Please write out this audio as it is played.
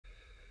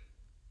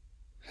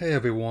Hey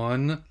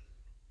everyone,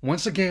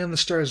 once again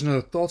this starts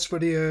another thoughts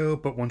video,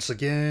 but once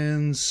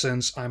again,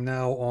 since I'm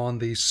now on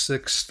the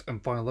 6th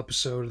and final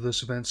episode of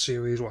this event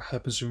series, What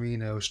Happens in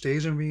Reno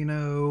Stays in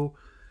Reno,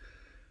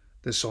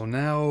 this will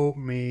now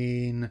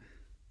mean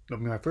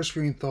my first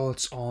viewing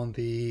thoughts on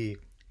the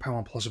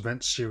Paramount Plus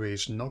event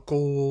series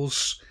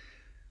Knuckles.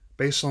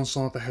 Based on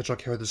Sonic the Hedgehog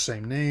carried the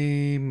same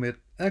name, it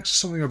acts as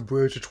something of a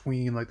bridge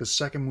between the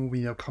second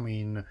movie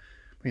upcoming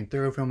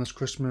third film this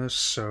Christmas,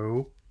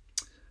 so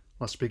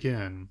let's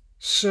begin.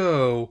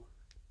 So,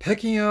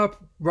 picking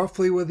up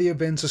roughly where the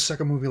events of the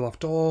second movie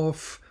left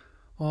off,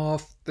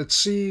 it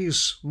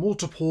sees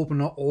multiple but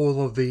not all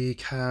of the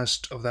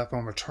cast of that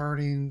film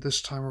returning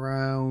this time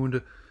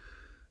around.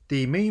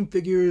 The main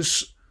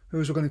figures who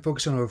we're going to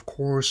focus on are, of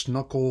course,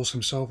 Knuckles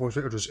himself, or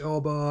Idris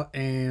Elba,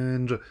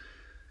 and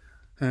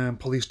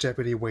Police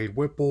Deputy Wade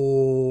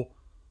Whipple,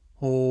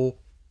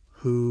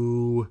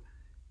 who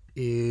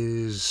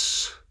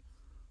is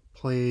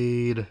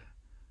played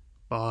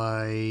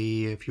by,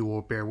 if you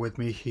will bear with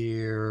me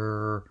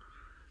here,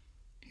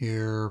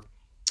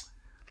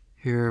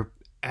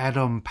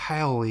 Adam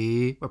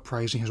Pally,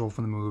 reprising his role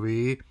from the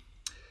movie,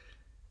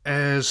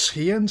 as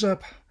he ends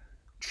up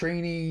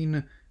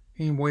training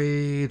in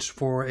Wade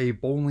for a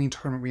bowling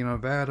tournament in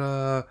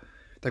Nevada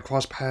that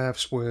cross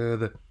paths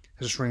with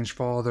his estranged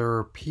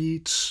father,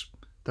 Pete,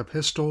 the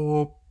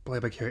Pistol,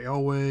 played by Carrie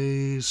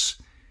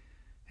Elways,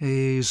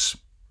 his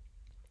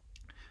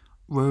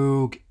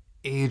rogue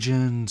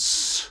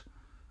agents,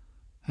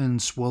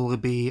 hence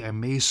Willoughby and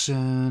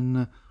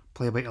Mason,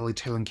 played by Ellie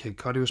Taylor and Kid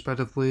Cudi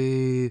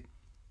respectively,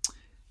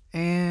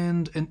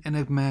 and an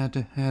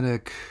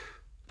enigmatic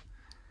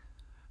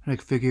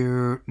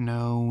figure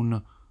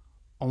known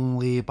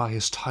only by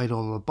his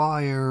title, The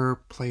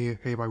Buyer,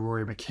 played by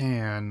Rory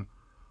McCann.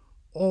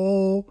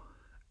 All,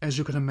 as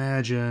you can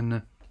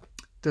imagine,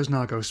 does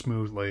not go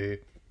smoothly.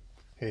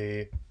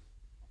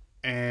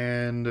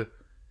 And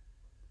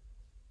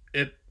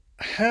it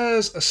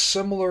has a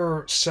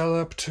similar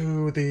setup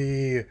to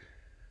the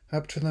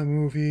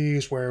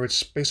movies, where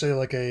it's basically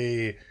like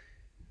an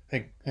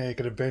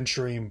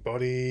adventuring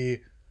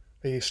buddy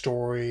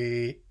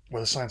story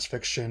with a science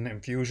fiction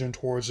infusion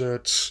towards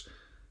it.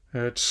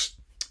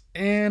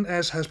 And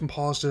as has been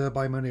posited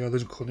by many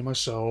others, including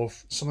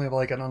myself, something of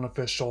an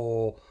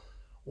unofficial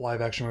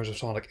live-action version of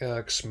Sonic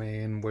X,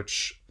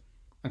 which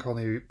I'm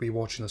currently be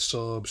watching the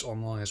subs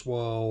online as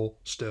well,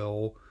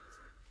 still.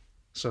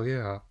 So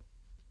yeah,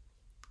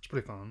 it's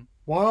pretty fun.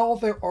 While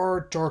there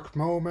are dark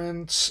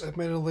moments,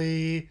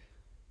 admittedly,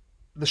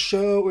 the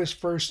show is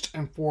first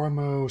and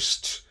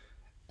foremost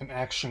an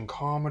action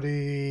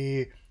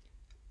comedy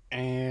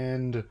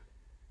and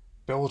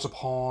builds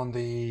upon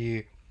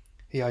the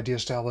idea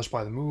established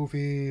by the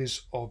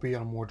movies, albeit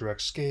on a more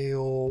direct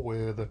scale,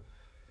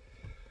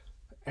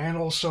 and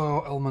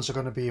also elements are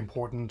going to be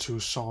important to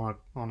Sonic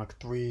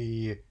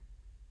 3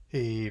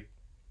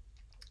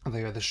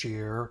 later this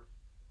year.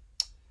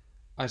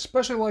 I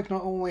especially like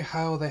not only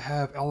how they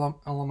have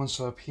elements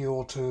that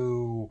appeal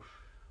to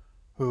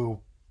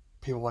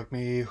people like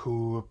me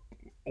who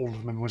older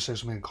maybe would say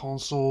something in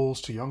consoles,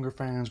 to younger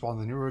fans buying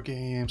the newer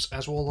games,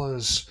 as well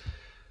as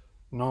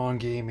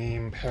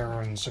non-gaming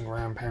parents and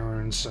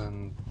grandparents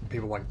and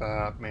people like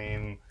that.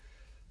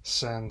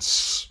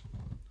 Since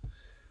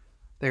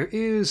there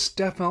is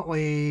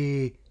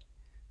definitely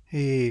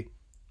a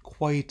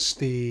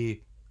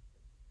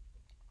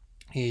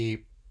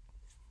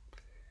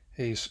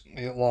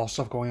lot of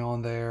stuff going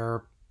on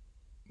there.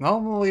 Not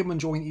only am I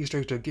enjoying Easter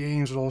eggs to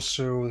games, but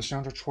also the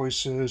soundtrack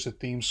choices, the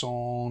theme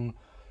song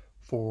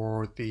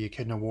for the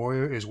Echidna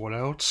Warrior is What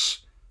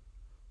Else?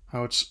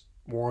 How it's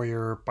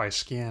Warrior by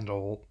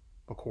Scandal,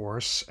 of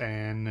course,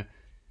 and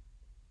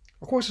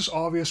of course there's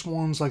obvious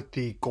ones like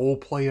the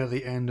gold plate at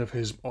the end of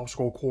his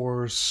obstacle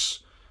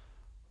course,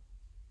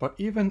 but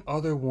even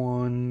other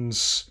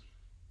ones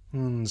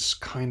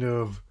kind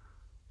of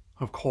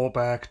have called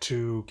back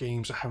to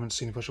games that haven't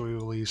seen officially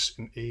released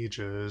in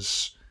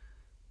ages,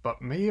 but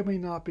may or may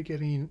not be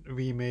getting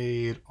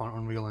remade on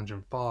Unreal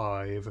Engine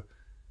 5,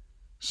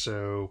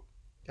 so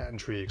that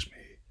intrigues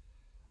me.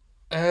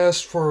 As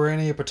for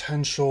any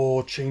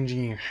potential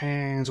changing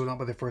hands, it would not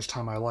be the first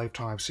time in my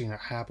lifetime I've seen it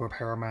happen with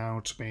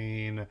Paramount.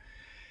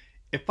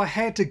 If I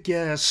had to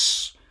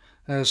guess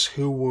as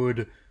who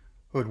would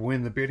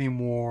win the bidding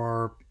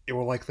war, it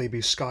would likely be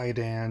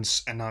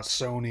Skydance and not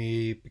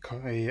Sony,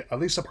 because at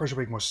least that person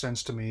would make more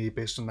sense to me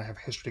based on they have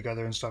history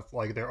together and stuff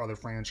like their other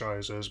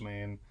franchises.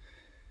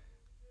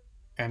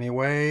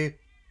 Anyway,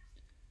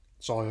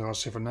 that's all I gotta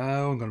say for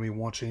now. I'm gonna be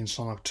watching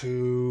Sonic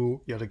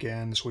 2 yet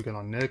again this weekend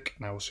on Nick,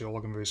 and I will see you all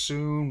again very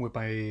soon with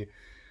my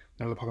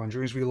another Pokemon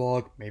Dreams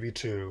vlog, maybe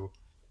 2.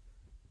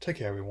 Take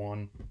care,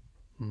 everyone.